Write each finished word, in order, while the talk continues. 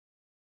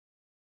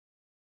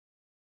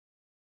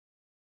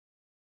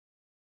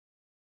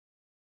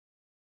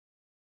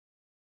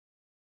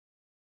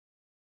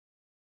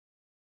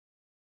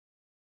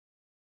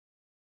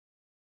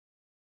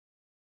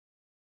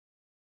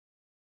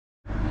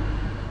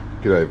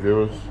G'day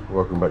viewers,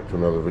 welcome back to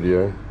another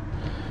video.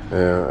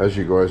 As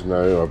you guys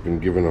know, I've been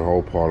given a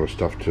whole pile of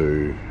stuff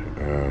to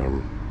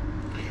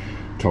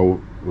toll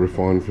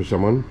refine for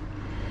someone.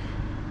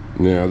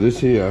 Now this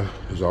here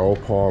is a whole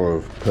pile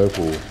of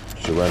purple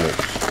ceramic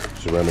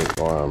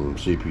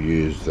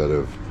CPUs that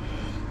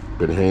have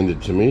been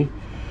handed to me,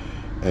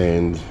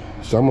 and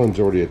someone's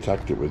already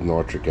attacked it with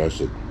nitric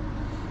acid.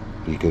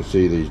 You can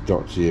see these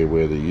dots here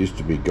where there used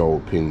to be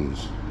gold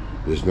pins.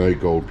 There's no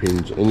gold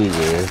pins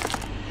anywhere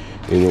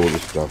in all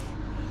this stuff,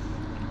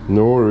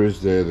 nor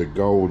is there the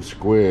gold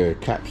square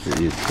caps that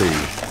you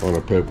see on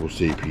a purple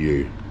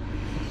CPU.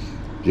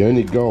 The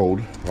only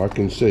gold I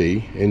can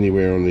see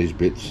anywhere on these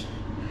bits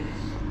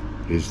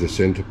is the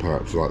center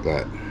parts like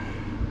that.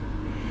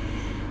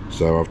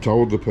 So I've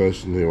told the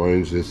person who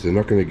owns this they're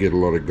not going to get a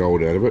lot of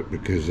gold out of it,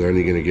 because they're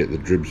only going to get the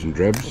dribs and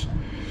drabs.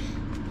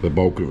 The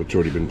bulk of it's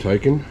already been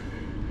taken.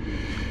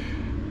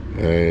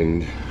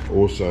 And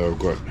also I've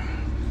got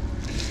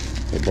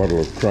a bottle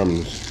of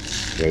crumbs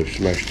they've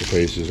smashed to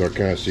pieces. I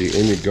can't see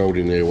any gold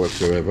in there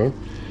whatsoever,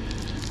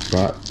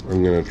 but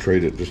I'm going to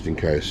treat it just in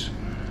case.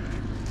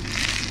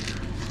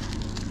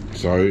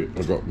 So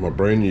I've got my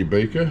brand new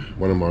beaker,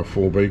 one of my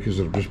 4 beakers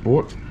I've just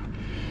bought,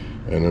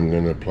 and I'm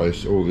going to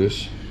place all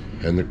this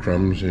and the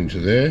crumbs into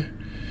there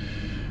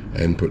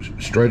and put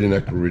straight in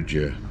aqua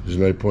regia. There's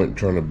no point in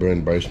trying to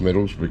burn base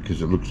metals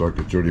because it looks like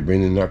it's already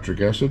been in nitric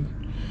acid.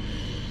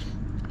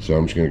 So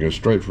I'm just going to go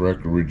straight for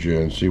aqua regia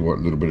and see what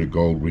little bit of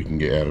gold we can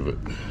get out of it.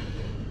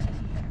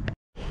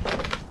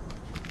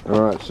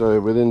 Alright, so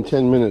within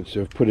 10 minutes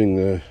of putting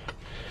the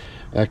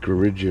aqua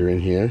regia in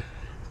here,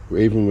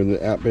 even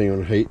without being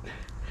on heat,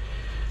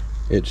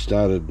 it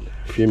started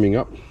fuming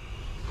up,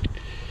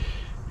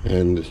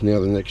 and it's now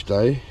the next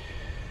day.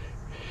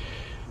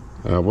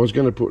 I was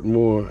going to put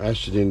more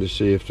acid in to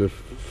see if the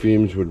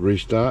fumes would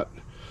restart,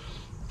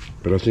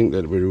 but I think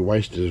that would be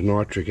wasted as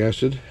nitric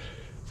acid.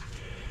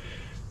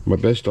 My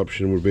best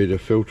option would be to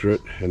filter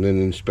it and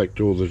then inspect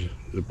all the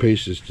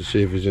pieces to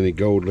see if there's any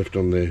gold left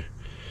on there.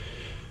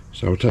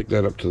 So I'll take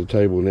that up to the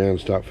table now and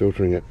start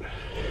filtering it.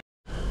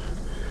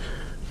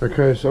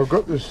 Okay, so I've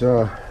got this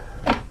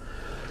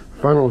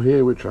funnel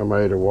here which I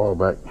made a while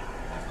back,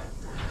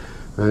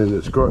 and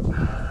it's got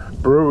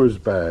brewer's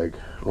bag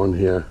on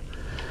here,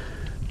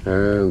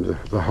 and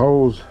the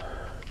holes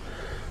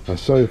are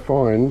so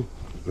fine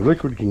the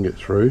liquid can get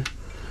through,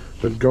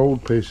 but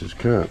gold pieces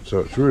can't. So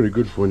it's really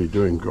good for when you're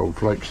doing gold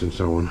flakes and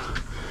so on.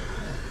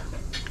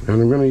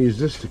 And I'm going to use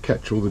this to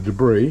catch all the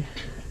debris,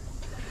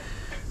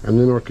 and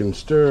then I can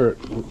stir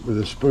it with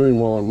a spoon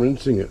while I'm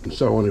rinsing it and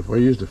so on. If I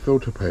used a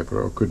filter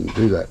paper I couldn't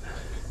do that.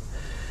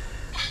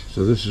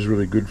 So this is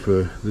really good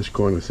for this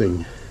kind of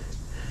thing.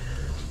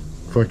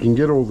 If I can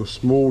get all the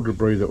small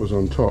debris that was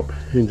on top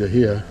into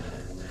here,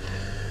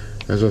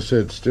 as I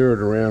said, stir it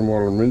around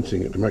while I'm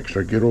rinsing it to make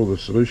sure I get all the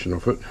solution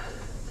off it,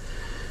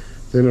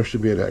 then I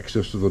should be able to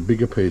access to the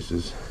bigger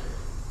pieces.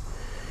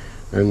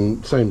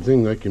 And same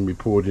thing, they can be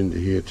poured into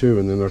here too,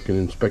 and then I can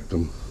inspect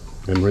them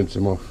and rinse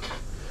them off.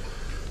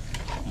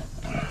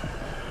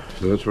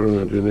 So that's what I'm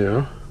going to do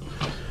now.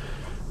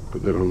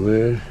 Put that on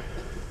there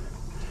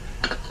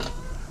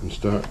and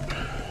start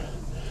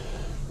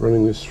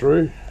running this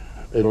through.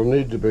 It'll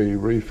need to be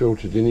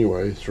refiltered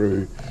anyway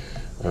through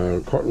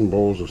cotton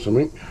balls or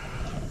something,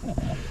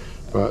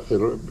 but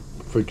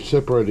for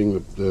separating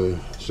the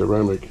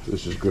ceramic,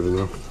 this is good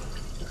enough.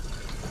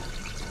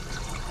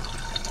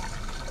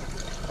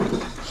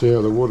 See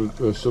how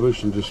the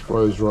solution just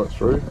flows right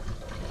through?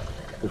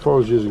 If I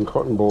was using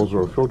cotton balls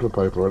or a filter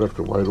paper, I'd have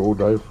to wait all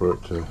day for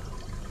it to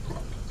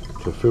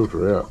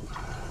filter out.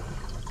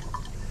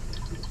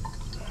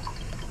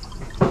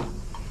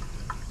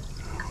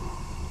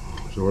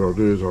 So what I'll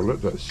do is I'll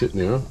let that sit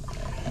now,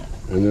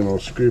 and then I'll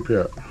scoop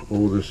out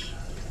all this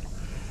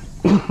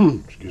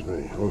excuse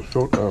me, I'll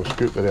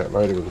scoop that out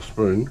later with a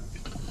spoon.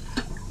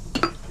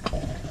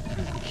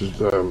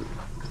 Just a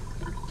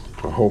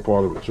whole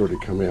pile of it's already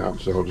come out,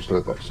 so I'll just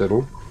let that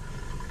settle.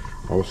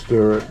 I'll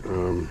stir it.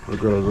 I've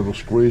got a little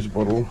squeeze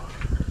bottle,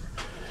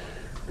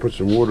 put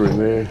some water in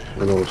there,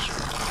 and I'll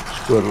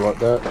squirt it like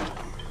that,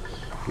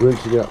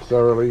 rinse it out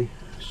thoroughly,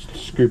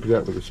 scoop it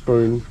out with a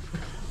spoon,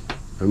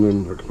 and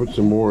then I can put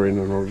some more in,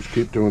 and I'll just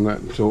keep doing that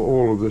until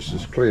all of this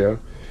is clear,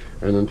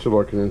 and until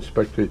I can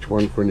inspect each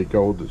one for any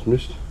gold that's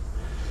missed.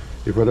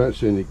 If I don't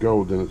see any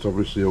gold, then it's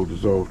obviously all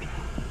dissolved.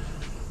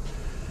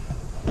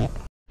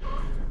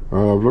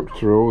 I've looked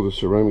through all the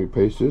ceramic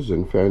pieces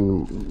and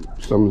found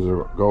some that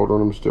got gold on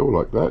them still,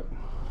 like that.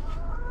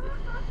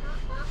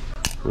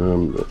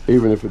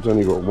 Even if it's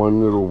only got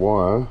one little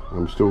wire,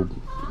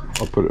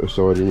 I'll put it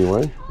aside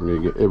anyway. I'm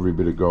going to get every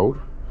bit of gold.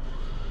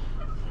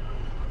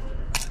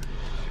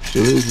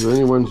 So these are the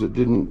only ones that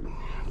didn't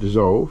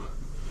dissolve.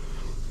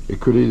 It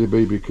could either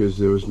be because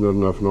there was not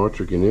enough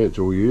nitric in there, it's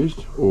all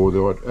used, or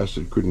the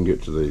acid couldn't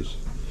get to these.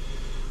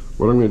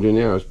 What I'm going to do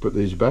now is put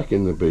these back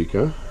in the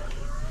beaker.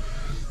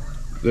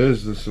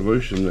 There's the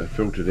solution that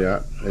filtered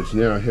out. It's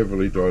now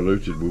heavily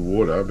diluted with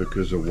water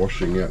because of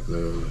washing out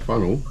the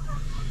funnel.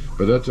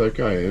 But that's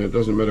okay, and it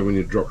doesn't matter when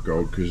you drop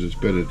gold, because it's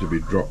better to be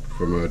dropped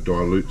from a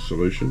dilute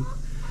solution.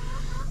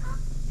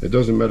 It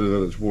doesn't matter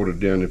that it's watered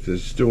down. If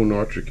there's still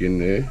nitric in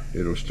there,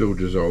 it'll still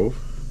dissolve.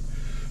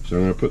 So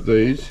I'm going to put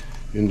these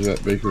into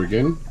that beaker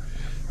again,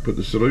 put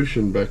the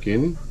solution back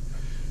in,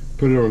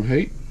 put it on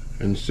heat,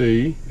 and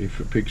see if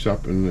it picks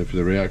up and if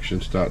the reaction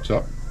starts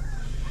up.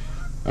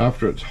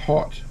 After it's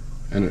hot,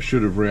 and it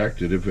should have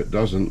reacted, if it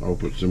doesn't, I'll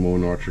put some more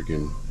nitric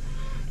in.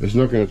 It's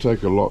not going to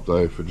take a lot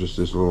though for just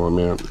this little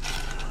amount.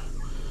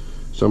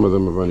 Some of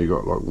them have only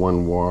got like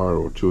 1 wire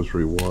or 2 or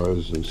 3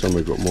 wires, and some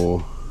have got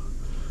more.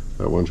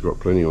 That one's got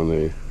plenty on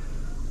there.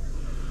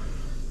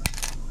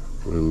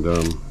 And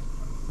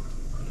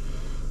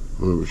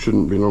well, it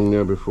shouldn't be long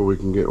now before we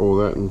can get all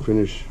that and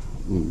finish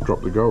and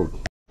drop the gold.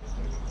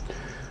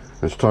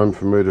 It's time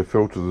for me to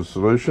filter the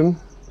solution.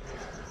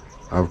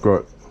 I've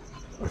got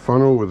a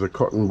funnel with a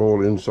cotton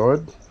ball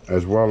inside,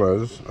 as well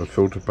as a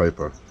filter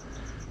paper,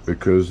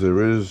 because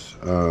there is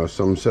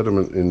some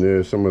sediment in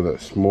there. Some of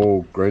that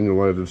small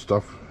granulated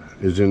stuff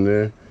is in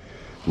there.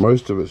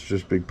 Most of it's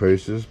just big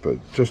pieces, but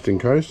just in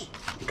case,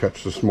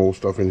 catch the small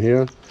stuff in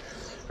here,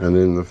 and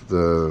then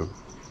the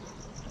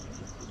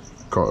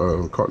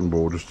cotton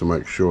ball, just to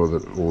make sure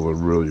that all the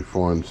really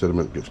fine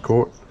sediment gets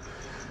caught,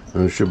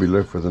 and it should be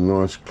left with a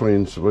nice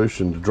clean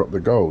solution to drop the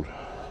gold.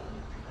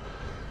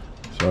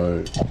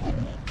 So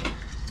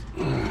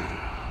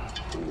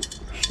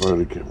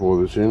slowly pour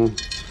this in.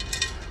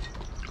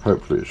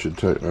 Hopefully it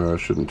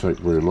shouldn't take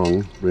very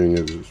long, being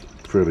as it's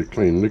fairly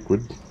clean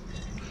liquid,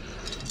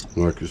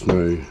 like there's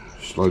no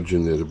sludge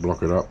in there to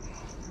block it up.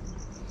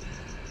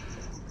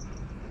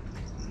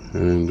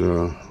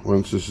 And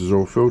once this is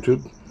all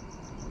filtered,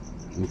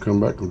 we'll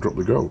come back and drop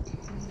the gold.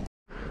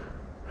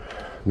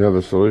 Now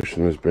the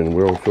solution has been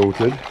well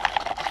filtered.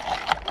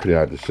 Pretty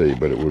hard to see,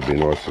 but it would be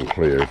nice and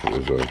clear if it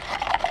was a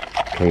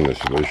cleaner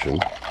solution.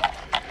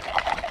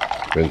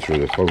 Been through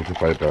the filter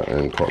paper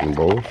and cotton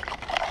balls.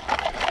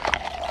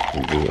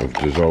 I've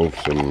dissolved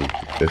some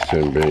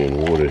SMB in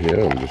water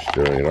here. I'm just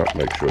stirring it up,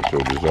 make sure it's all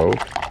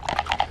dissolved.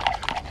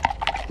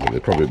 There'll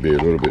probably be a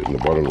little bit in the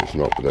bottom that's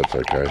not, but that's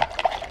okay.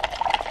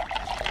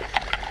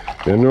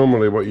 Now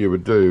normally what you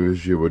would do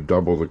is you would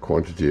double the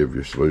quantity of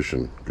your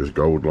solution, because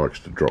gold likes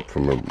to drop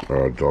from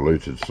a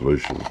diluted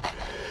solution.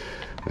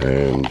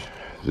 And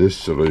this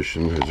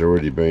solution has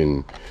already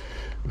been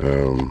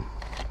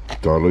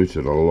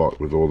diluted a lot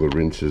with all the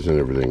rinses and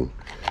everything.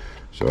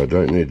 So I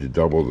don't need to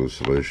double the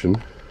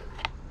solution.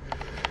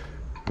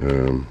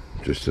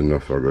 Just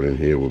enough I got in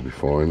here will be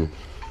fine.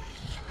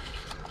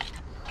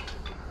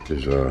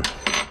 There's a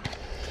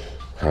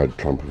hard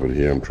clump of it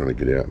here I'm trying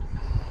to get out.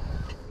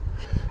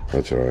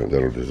 That's alright,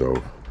 that'll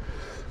dissolve.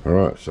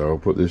 Alright, so I'll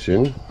put this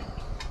in.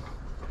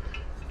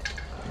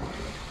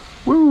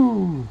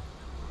 Woo!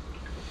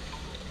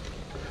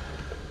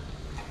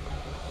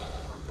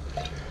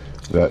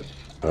 That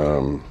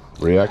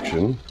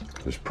reaction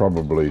is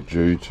probably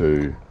due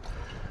to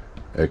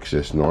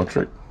excess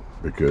nitric,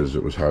 because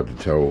it was hard to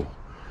tell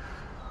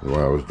the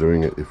way I was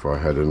doing it if I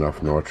had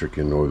enough nitric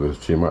in or there's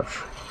too much.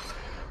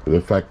 But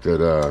the fact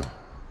that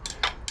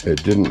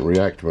it didn't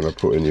react when I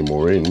put any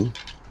more in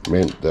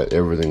meant that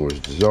everything was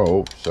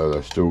dissolved, so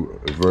there's still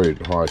a very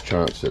high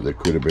chance that there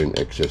could have been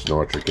excess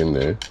nitric in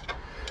there.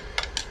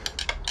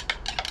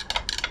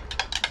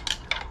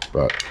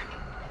 But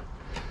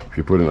if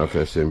you put enough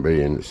SMB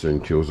in, it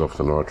soon kills off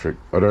the nitric.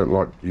 I don't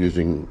like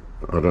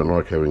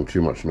having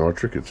too much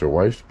nitric, it's a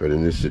waste, but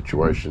in this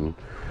situation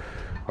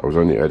I was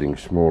only adding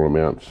small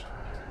amounts.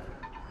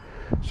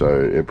 So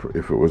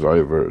if it was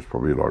over, it's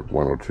probably like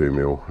 1 or 2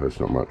 mil, that's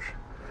not much.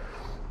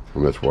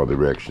 And that's why the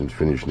reaction's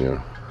finished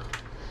now.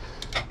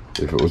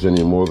 If it was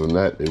any more than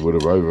that, it would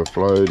have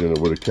overflowed and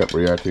it would have kept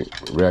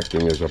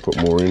reacting as I put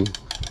more in.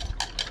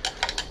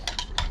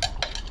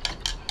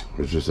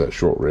 It's just that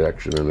short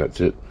reaction and that's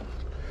it.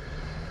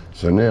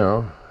 So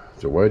now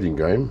it's a waiting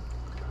game.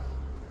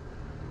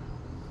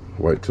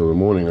 Wait till the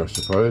morning, I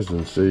suppose,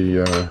 and see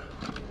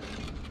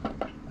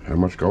how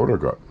much gold I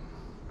got.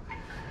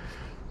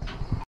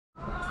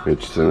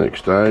 It's the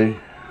next day,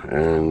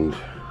 and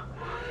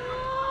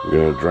I'm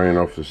going to drain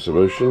off the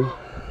solution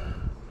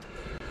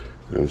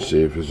and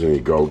see if there's any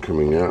gold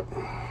coming out,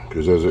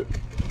 because I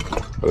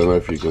don't know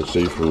if you can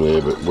see from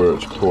there, but where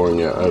it's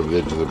pouring out over the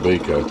edge of the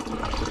beaker,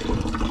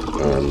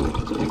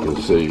 you can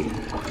see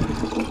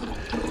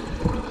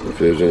if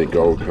there's any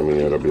gold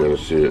coming out, I'll be able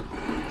to see it.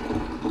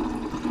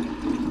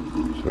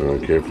 So I'll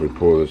carefully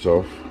pour this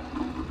off.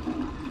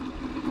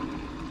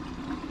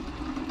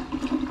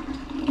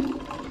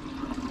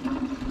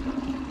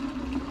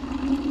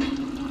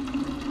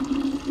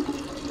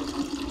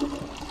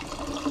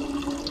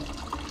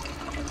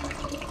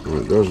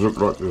 It does look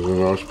like there's a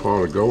nice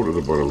pile of gold at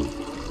the bottom.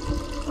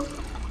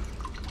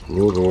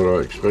 More than what I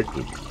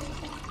expected.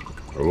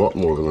 A lot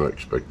more than I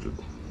expected.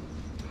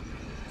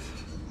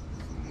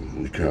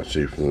 You can't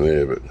see from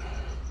there, but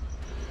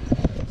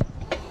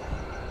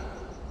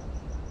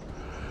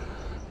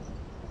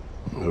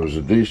there was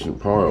a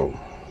decent pile.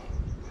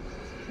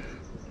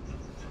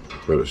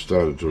 But it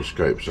started to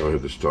escape, so I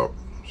had to stop.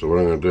 So what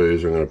I'm going to do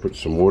is I'm going to put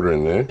some water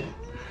in there,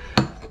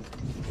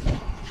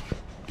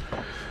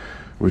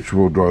 which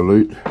will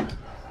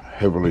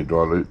heavily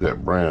dilute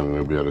that brown, and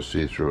you'll be able to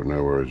see through it,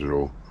 no worries at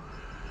all.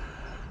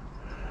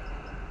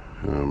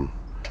 I'm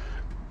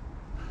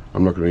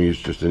not going to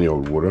use just any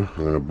old water.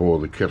 I'm going to boil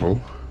the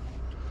kettle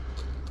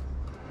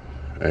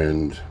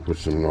and put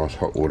some nice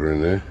hot water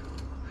in there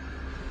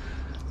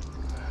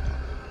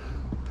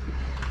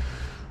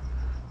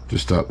to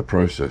start the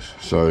process.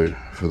 So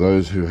for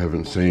those who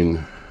haven't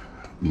seen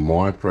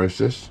my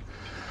process,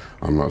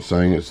 I'm not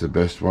saying it's the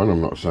best one, I'm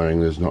not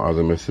saying there's not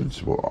other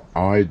methods. What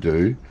I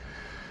do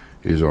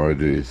is I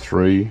do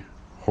 3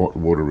 hot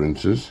water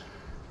rinses,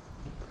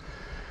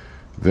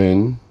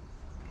 then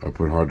I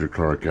put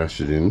hydrochloric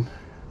acid in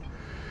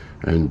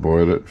and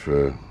boil it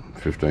for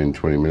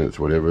 15-20 minutes,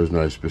 whatever, there's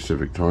no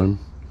specific time.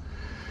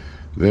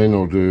 Then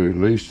I'll do at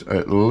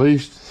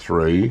least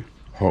 3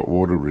 hot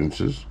water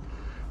rinses,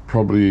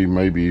 probably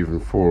maybe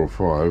even 4 or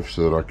 5,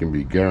 so that I can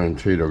be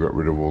guaranteed I got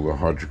rid of all the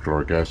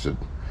hydrochloric acid.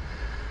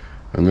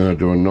 And then I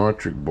do a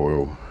nitric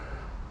boil,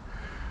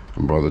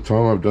 and by the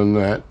time I've done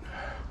that,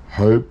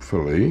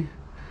 hopefully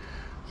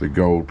the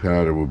gold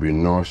powder will be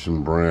nice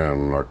and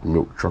brown, like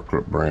milk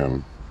chocolate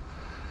brown.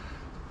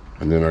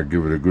 And then I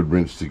give it a good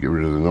rinse to get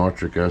rid of the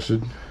nitric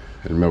acid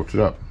and melt it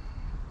up.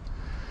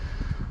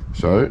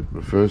 So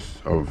the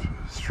first of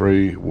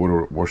 3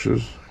 water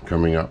washes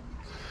coming up.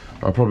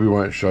 I probably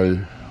won't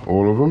show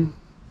all of them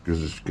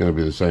because it's going to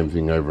be the same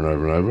thing over and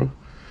over and over.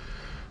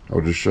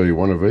 I'll just show you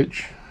one of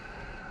each,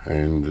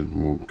 and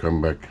we'll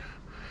come back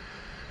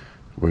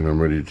when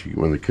I'm ready to,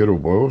 when the kettle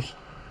boils.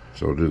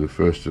 So I'll do the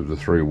first of the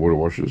 3 water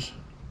washes,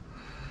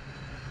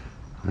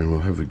 and we'll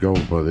have the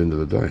gold by the end of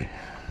the day.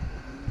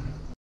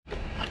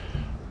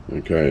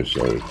 Okay,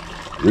 so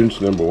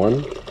rinse number 1.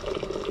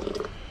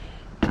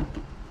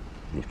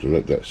 You have to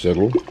let that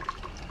settle.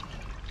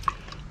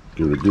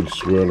 Give it a good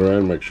swirl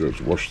around, make sure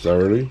it's washed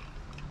thoroughly.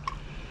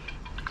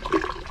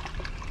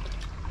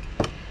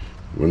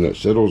 When that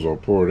settles, I'll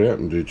pour it out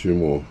and do 2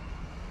 more.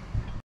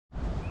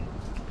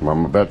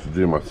 I'm about to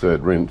do my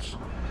 3rd rinse.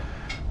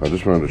 I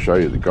just wanted to show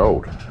you the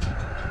gold.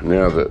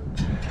 Now that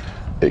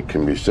it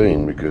can be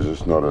seen, because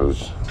it's not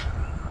as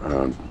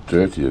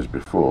dirty as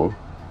before,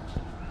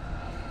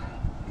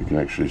 you can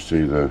actually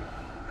see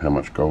how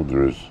much gold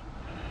there is.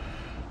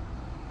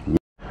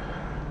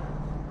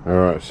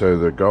 Alright, so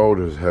the gold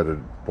has had a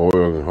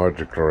boil in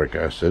hydrochloric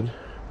acid.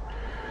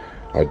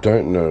 I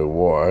don't know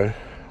why,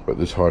 but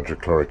this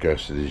hydrochloric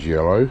acid is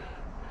yellow.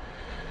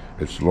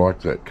 It's like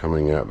that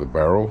coming out the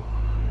barrel.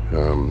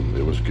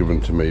 It was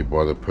given to me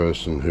by the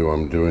person who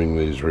I'm doing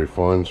these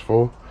refines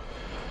for.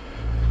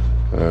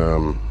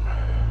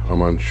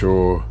 I'm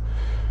unsure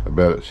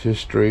about its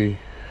history,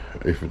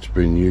 if it's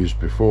been used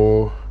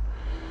before.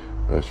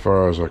 As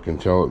far as I can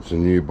tell, it's a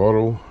new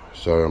bottle,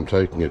 so I'm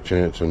taking a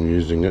chance on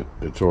using it.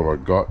 It's all I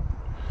got.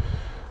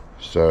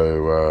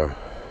 So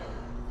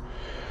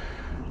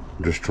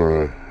I'm just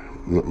trying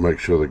to make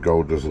sure the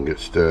gold doesn't get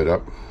stirred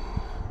up.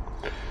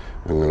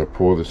 I'm going to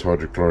pour this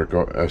hydrochloric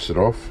acid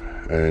off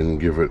and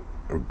give it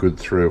a good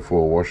 3 or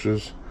 4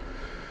 washes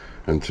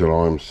until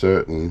I'm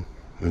certain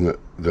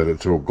that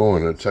it's all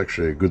gone. It's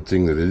actually a good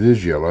thing that it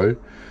is yellow,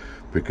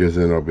 because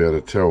then I'll be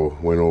able to tell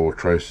when all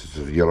traces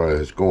of yellow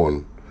has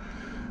gone,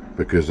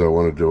 because I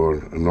want to do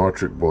a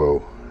nitric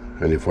boil.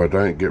 And if I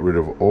don't get rid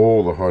of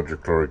all the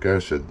hydrochloric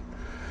acid,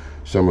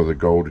 some of the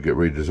gold will get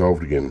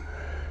redissolved again.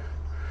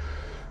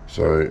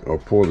 So I'll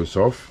pour this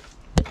off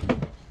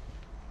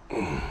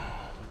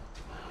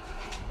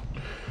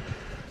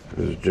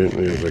as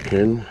gently as I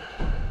can.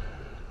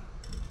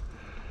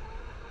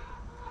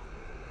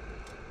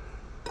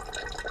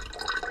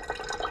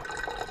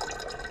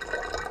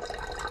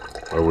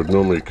 I would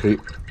normally keep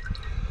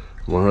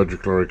my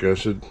hydrochloric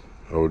acid.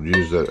 I would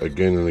use that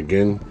again and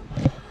again,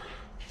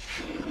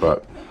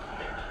 but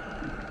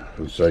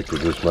for the sake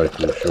of just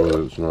making sure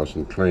that it's nice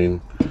and clean,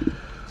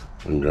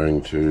 I'm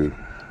going to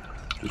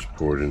just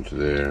pour it into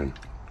there. And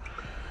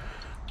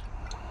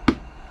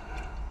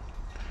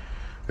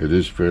it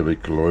is fairly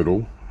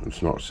colloidal,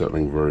 it's not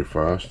settling very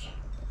fast,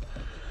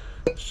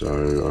 so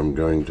I'm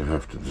going to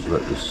have to just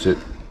let this sit,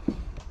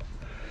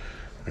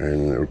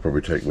 and it will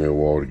probably take me a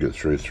while to get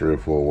through 3 or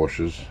 4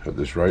 washes at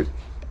this rate.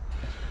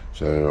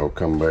 So I'll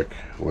come back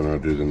when I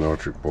do the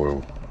nitric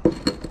boil.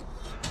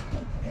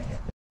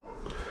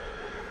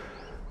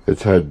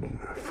 It's had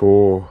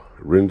 4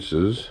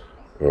 rinses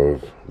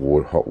of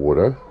hot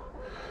water,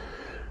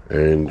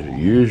 and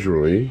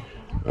usually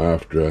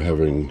after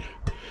having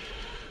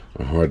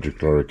a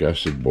hydrochloric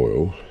acid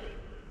boil,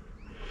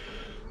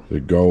 the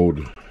gold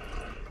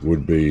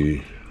would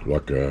be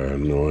like a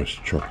nice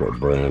chocolate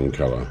brown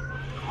colour,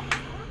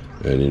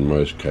 and in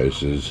most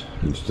cases,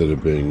 instead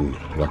of being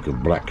like a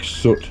black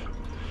soot,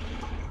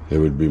 it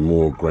would be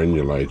more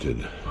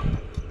granulated.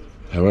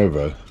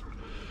 However,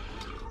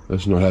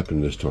 that's not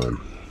happened this time,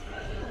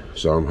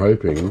 so I'm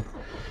hoping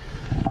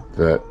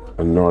that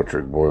a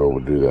nitric boil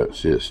will do that.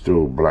 See, it's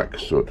still black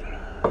soot,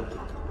 a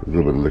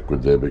little bit of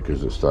liquid there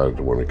because it started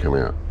to want to come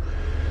out.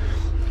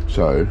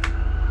 So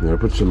I'm going to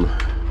put some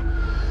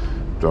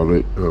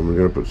dilute. We're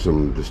going to put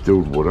some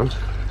distilled water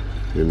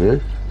in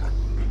there,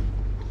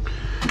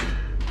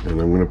 and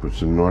I'm going to put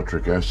some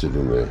nitric acid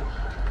in there.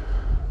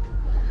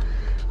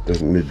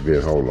 Doesn't need to be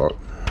a whole lot,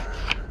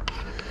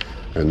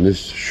 and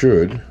this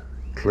should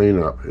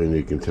clean up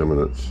any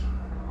contaminants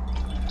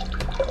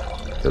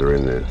that are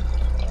in there.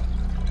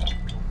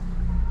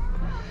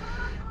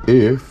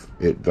 If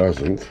it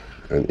doesn't,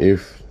 and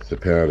if the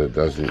powder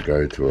doesn't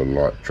go to a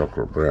light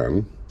chocolate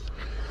brown,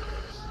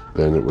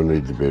 then it will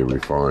need to be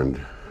refined.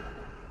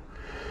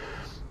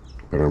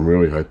 But I'm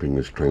really hoping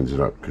this cleans it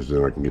up, because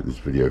then I can get this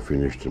video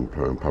finished and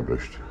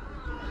published.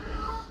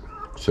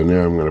 So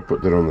now I'm going to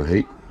put that on the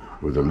heat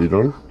with a lid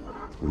on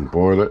and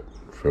boil it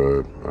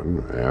for, I don't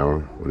know, an hour,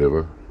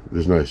 whatever.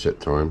 There's no set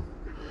time.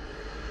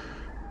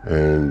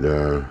 And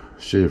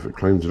see if it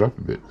cleans it up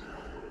a bit.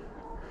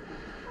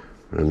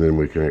 And then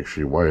we can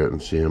actually weigh it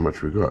and see how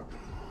much we got.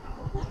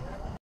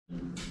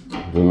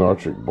 The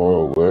nitric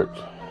boil worked.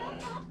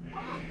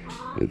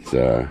 It's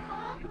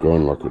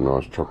gone like a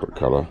nice chocolate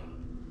colour.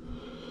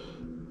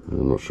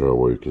 I'm not sure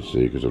what you can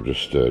see because I've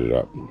just stirred it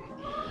up.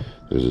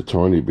 There's a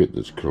tiny bit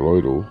that's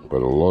colloidal,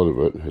 but a lot of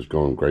it has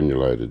gone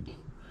granulated,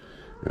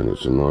 and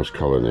it's a nice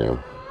colour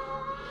now.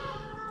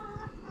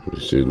 You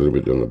see a little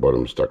bit on the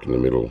bottom stuck in the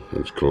middle.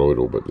 It's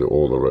colloidal, but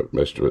all the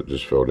rest of it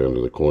just fell down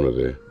to the corner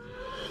there.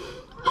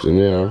 So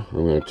now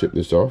I'm going to tip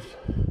this off,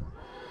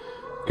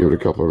 give it a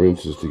couple of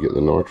rinses to get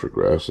the nitric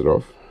acid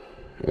off,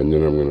 and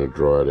then I'm going to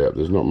dry it out.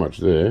 There's not much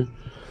there,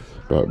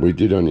 but we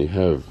did only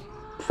have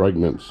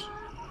fragments,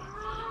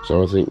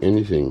 so I think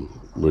anything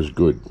was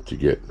good to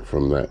get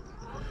from that.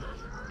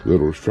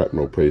 Little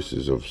shrapnel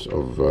pieces of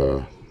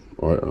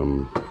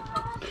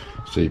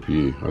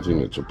CPU. I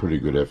think that's a pretty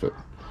good effort.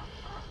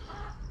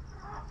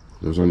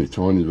 There was only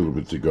tiny little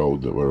bits of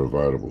gold that were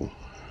available,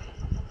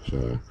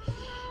 so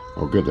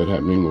I'll get that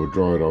happening. We'll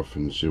dry it off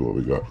and see what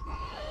we got.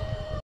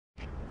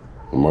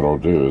 And what I'll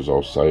do is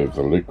I'll save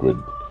the liquid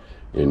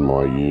in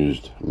my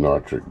used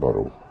nitric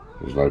bottle.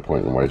 There's no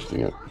point in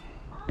wasting it.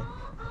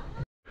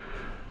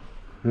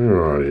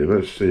 Alrighty,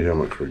 let's see how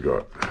much we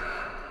got.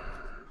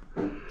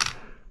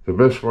 The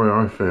best way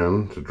I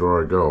found to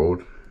dry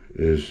gold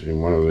is in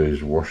one of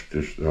these watch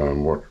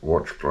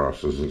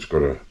glasses that's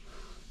got a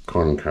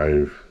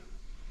concave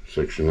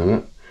section in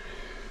it.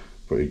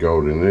 Put your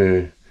gold in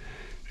there.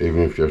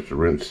 Even if you have to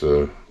rinse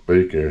the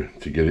beaker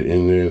to get it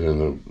in there,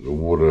 then the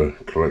water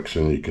collects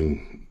and you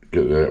can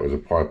get it out with a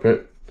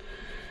pipette.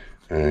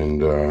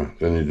 And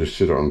then you just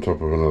sit it on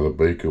top of another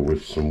beaker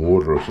with some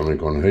water or something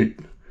on heat,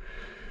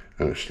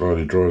 and it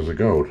slowly dries the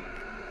gold.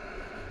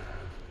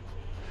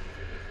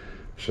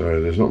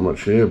 So there's not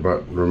much here,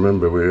 but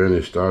remember we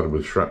only started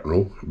with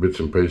shrapnel, bits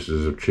and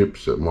pieces of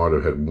chips that might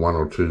have had one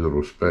or two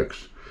little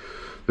specks.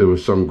 There were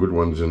some good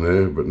ones in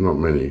there, but not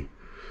many.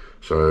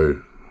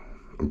 So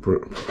I'm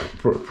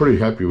pretty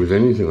happy with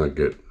anything I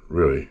get,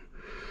 really.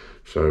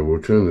 So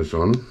we'll turn this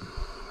on.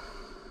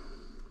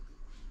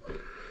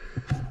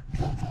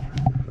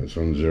 That's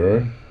on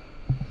 0.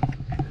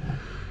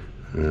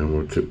 And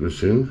we'll tip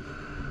this in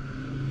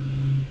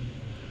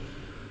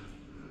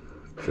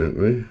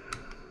gently.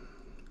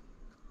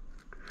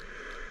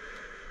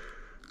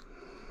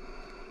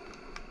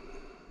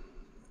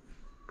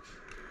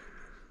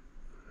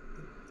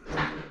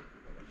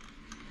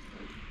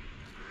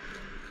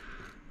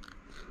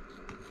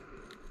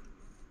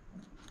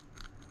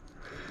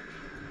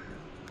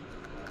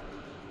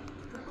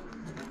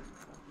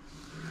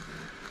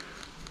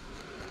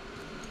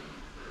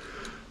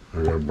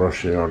 I've got a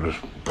brush here, I'll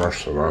just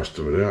brush the last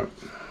of it out.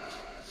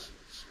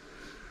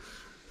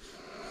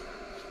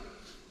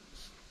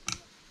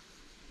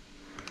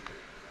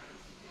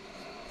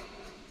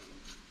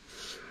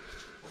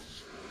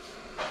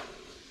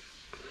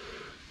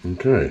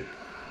 Okay,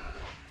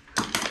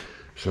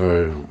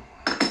 so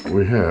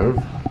we have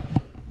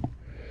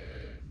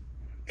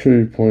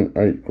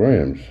 2.8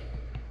 grams.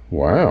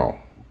 Wow,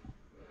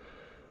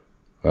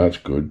 that's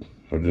good.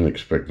 I didn't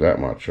expect that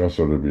much. I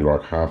thought it'd be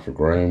like half a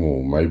gram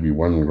or maybe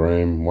 1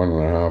 gram,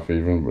 1.5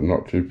 even, but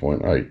not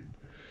 2.8.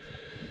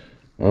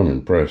 I'm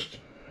impressed.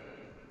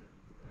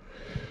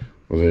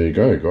 Well, there you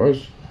go,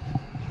 guys.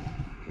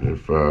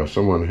 If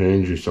someone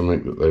hands you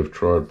something that they've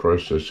tried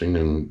processing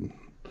and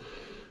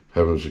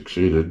haven't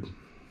succeeded,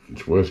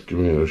 it's worth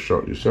giving it a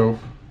shot yourself.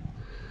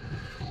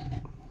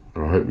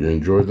 I hope you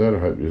enjoyed that. I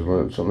hope you've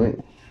learned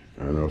something,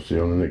 and I'll see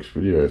you on the next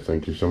video.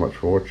 Thank you so much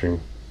for watching.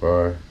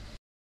 Bye.